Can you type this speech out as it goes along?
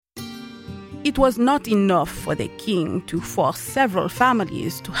It was not enough for the king to force several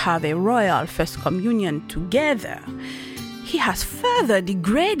families to have a royal first communion together. He has further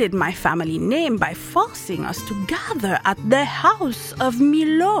degraded my family name by forcing us to gather at the House of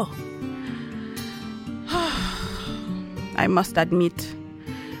Milot. I must admit,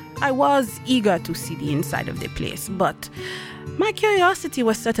 I was eager to see the inside of the place, but my curiosity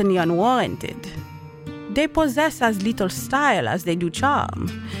was certainly unwarranted. They possess as little style as they do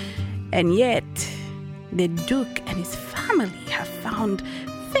charm, and yet the Duke and his family have found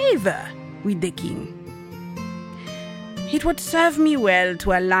favor with the king. It would serve me well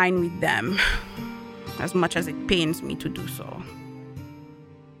to align with them, as much as it pains me to do so.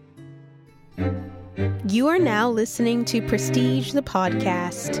 You are now listening to Prestige the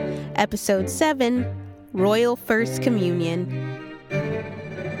Podcast, Episode 7, Royal First Communion.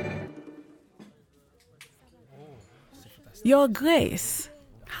 Your Grace,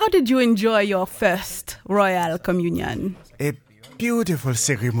 how did you enjoy your first Royal Communion? A beautiful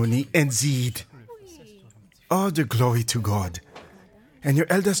ceremony indeed. All the glory to God. And your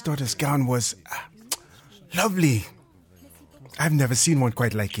eldest daughter's gown was lovely. I've never seen one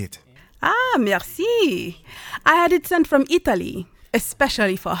quite like it. Ah, merci. I had it sent from Italy,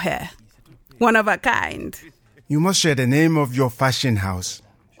 especially for her. One of a kind. You must share the name of your fashion house.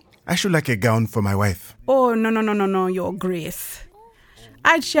 I should like a gown for my wife. Oh, no, Your Grace.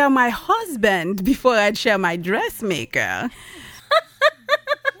 I'd share my husband before I'd share my dressmaker.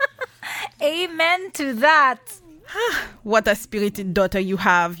 Amen to that. What a spirited daughter you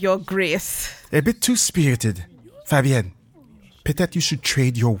have, Your Grace. A bit too spirited. Fabienne, peut-être you should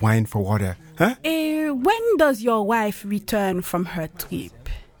trade your wine for water, huh? When does your wife return from her trip?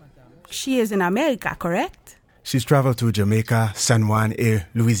 She is in America, correct? She's traveled to Jamaica, San Juan, and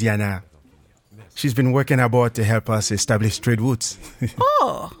Louisiana. She's been working abroad to help us establish trade routes.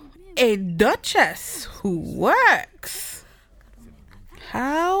 Oh, a duchess who works.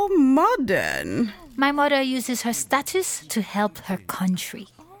 How modern. My mother uses her status to help her country.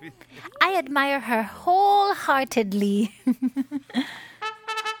 I admire her wholeheartedly.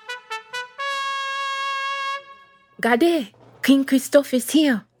 Gade, King Christophe is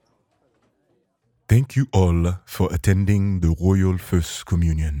here. Thank you all for attending the Royal First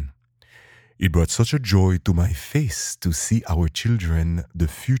Communion. It brought such a joy to my face to see our children, the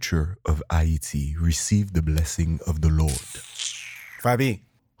future of Haiti, receive the blessing of the Lord. Fabi,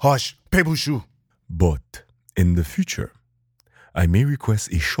 hush, pebouchou. But in the future, I may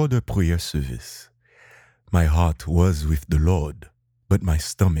request a shorter prayer service. My heart was with the Lord, but my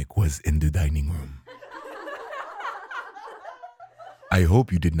stomach was in the dining room. I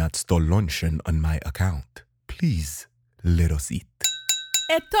hope you did not stall luncheon on my account. Please, let us eat.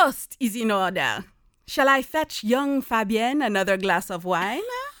 A toast is in order. Shall I fetch young Fabienne another glass of wine?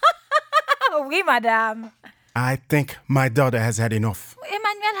 Oui, madame. I think my daughter has had enough.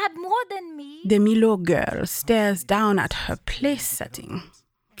 Emmanuel had more than me. The Milot girl stares down at her place setting,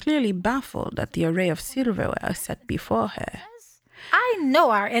 clearly baffled at the array of silverware set before her. I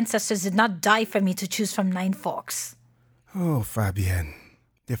know our ancestors did not die for me to choose from 9 forks. Oh, Fabienne.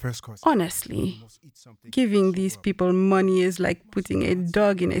 The first course. Honestly, giving these people money is like putting a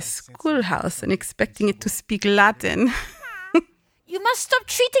dog in a schoolhouse and expecting it to speak Latin. You must stop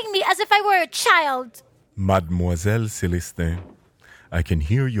treating me as if I were a child. Mademoiselle Célestin, I can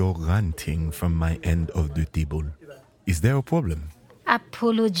hear your ranting from my end of the table. Is there a problem?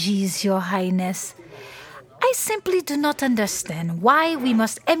 Apologies, Your Highness. I simply do not understand why we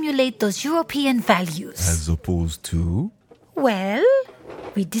must emulate those European values. As opposed to? Well,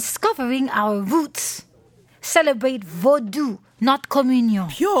 rediscovering our roots. Celebrate Vaudou, not communion.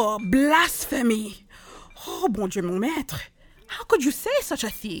 Pure blasphemy! Oh, bon Dieu, mon maître. How could you say such a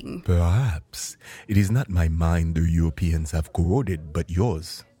thing? Perhaps it is not my mind the Europeans have corroded, but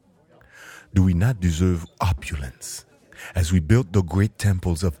yours. Do we not deserve opulence? As we built the great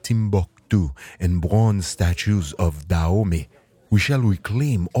temples of Timbuktu and bronze statues of Dahomey, we shall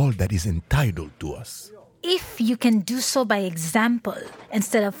reclaim all that is entitled to us. If you can do so by example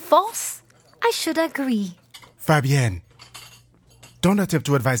instead of force, I should agree. Fabienne, don't attempt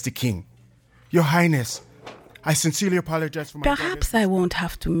to advise the king. Your Highness, I sincerely apologize for my Perhaps I won't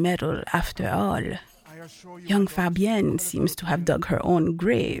have to meddle after all. Young Fabienne seems to have dug her own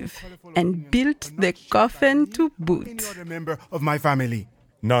grave and built the coffin to boot. Another member of my family.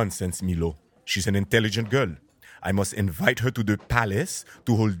 Nonsense, Milot. She's an intelligent girl. I must invite her to the palace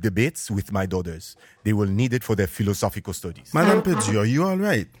to hold debates with my daughters. They will need it for their philosophical studies. Madame Pedro, are you all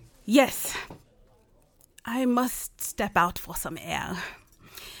right? Yes. I must step out for some air.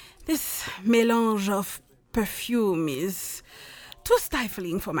 This mélange of perfume is Too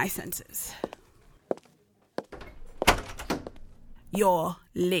stifling for my senses. You're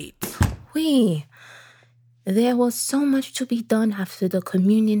late. Oui. There was so much to be done after the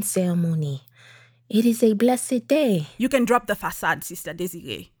communion ceremony. It is a blessed day. You can drop the facade, Sister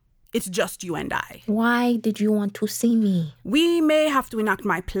Desiree. It's just you and I. Why did you want to see me? We may have to enact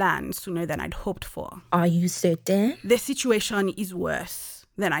my plan sooner than I'd hoped for. Are you certain? The situation is worse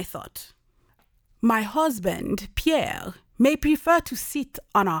than I thought. My husband, Pierre, may prefer to sit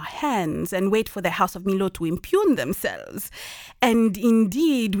on our hands and wait for the House of Milot to impugn themselves. And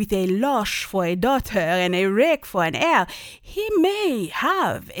indeed, with a loche for a daughter and a rake for an heir, he may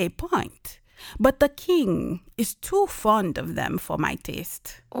have a point. But the king is too fond of them for my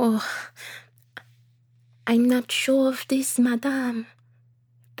taste. Oh, I'm not sure of this, madame.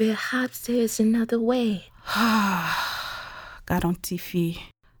 Perhaps there is another way. Garantie.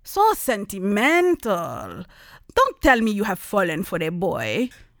 So sentimental. Don't tell me you have fallen for the boy.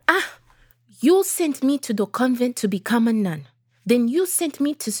 You sent me to the convent to become a nun. Then you sent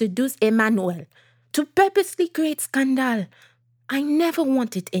me to seduce Emmanuel, to purposely create scandal. I never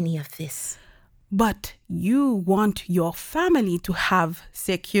wanted any of this. But you want your family to have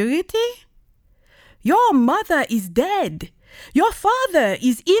security? Your mother is dead. Your father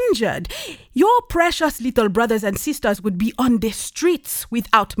is injured. Your precious little brothers and sisters would be on the streets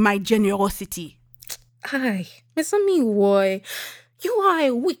without my generosity. Ay, Miss Amiwoy, you are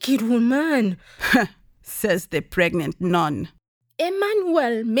a wicked woman, says the pregnant nun.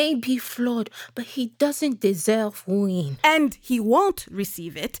 Emmanuel may be flawed, but he doesn't deserve ruin. And he won't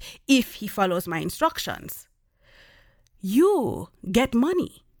receive it if he follows my instructions. You get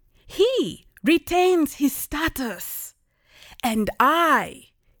money. He retains his status. And I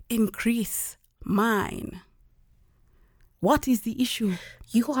increase mine. What is the issue?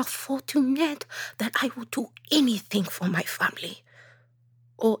 You are fortunate that I would do anything for my family.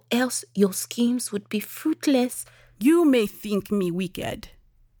 Or else your schemes would be fruitless. You may think me wicked,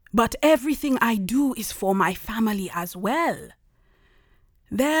 but everything I do is for my family as well.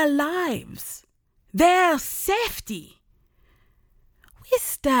 Their lives, their safety. We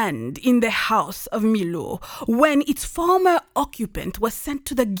stand in the House of Milot when its former occupant was sent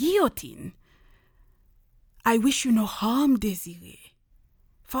to the guillotine. I wish you no harm, Desiree.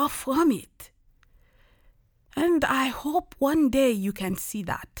 Far from it. And I hope one day you can see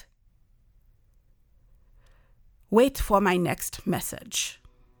that. Wait for my next message.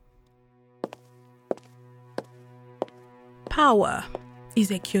 Power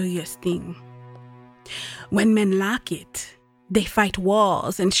is a curious thing. When men lack it, they fight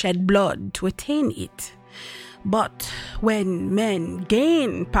wars and shed blood to attain it. But when men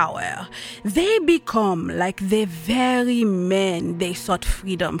gain power, they become like the very men they sought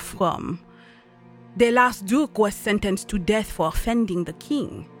freedom from. The last duke was sentenced to death for offending the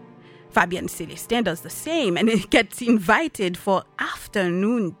king. Fabian Celestin does the same and gets invited for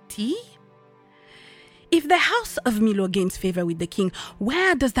afternoon tea. If the House of Milot gains favor with the king,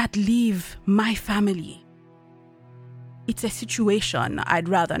 where does that leave my family? It's a situation I'd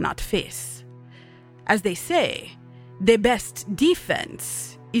rather not face. As they say, the best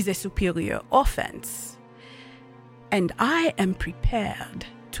defense is a superior offense. And I am prepared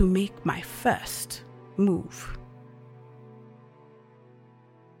to make my first move.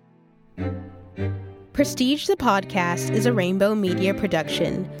 Prestige the Podcast is a Rainbow Media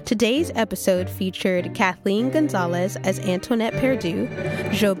production. Today's episode featured Kathleen Gonzalez as Antoinette Perdu,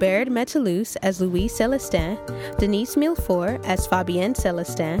 Jobert Metelus as Louis Celestin, Denise Milfort as Fabienne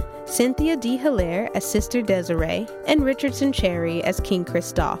Celestin, Cynthia D. Hilaire as Sister Desiree, and Richardson Cherry as King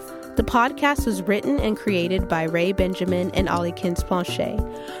Christophe. The podcast was written and created by Ray Benjamin and Olikins Planchet,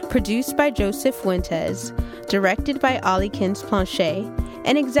 produced by Joseph Fuentes, directed by Olikins Planchet,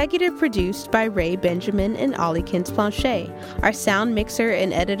 and executive produced by Ray Benjamin and Olikins Planchet. Our sound mixer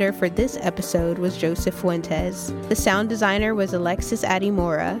and editor for this episode was Joseph Fuentes. The sound designer was Alexis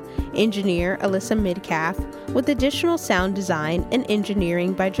Adimora, engineer Alyssa Midcalf, with additional sound design and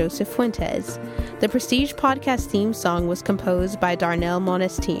engineering by Joseph Fuentes. The Prestige Podcast theme song was composed by Darnell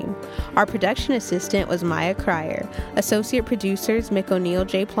Monesteam. Our production assistant was Maya Cryer. Associate producers Mick O'Neill,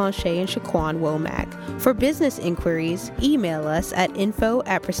 J. Planchet, and Shaquan Womack. For business inquiries, email us at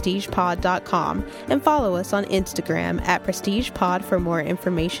info@prestigepod.com and follow us on Instagram @prestigepod for more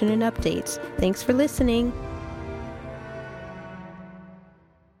information and updates. Thanks for listening.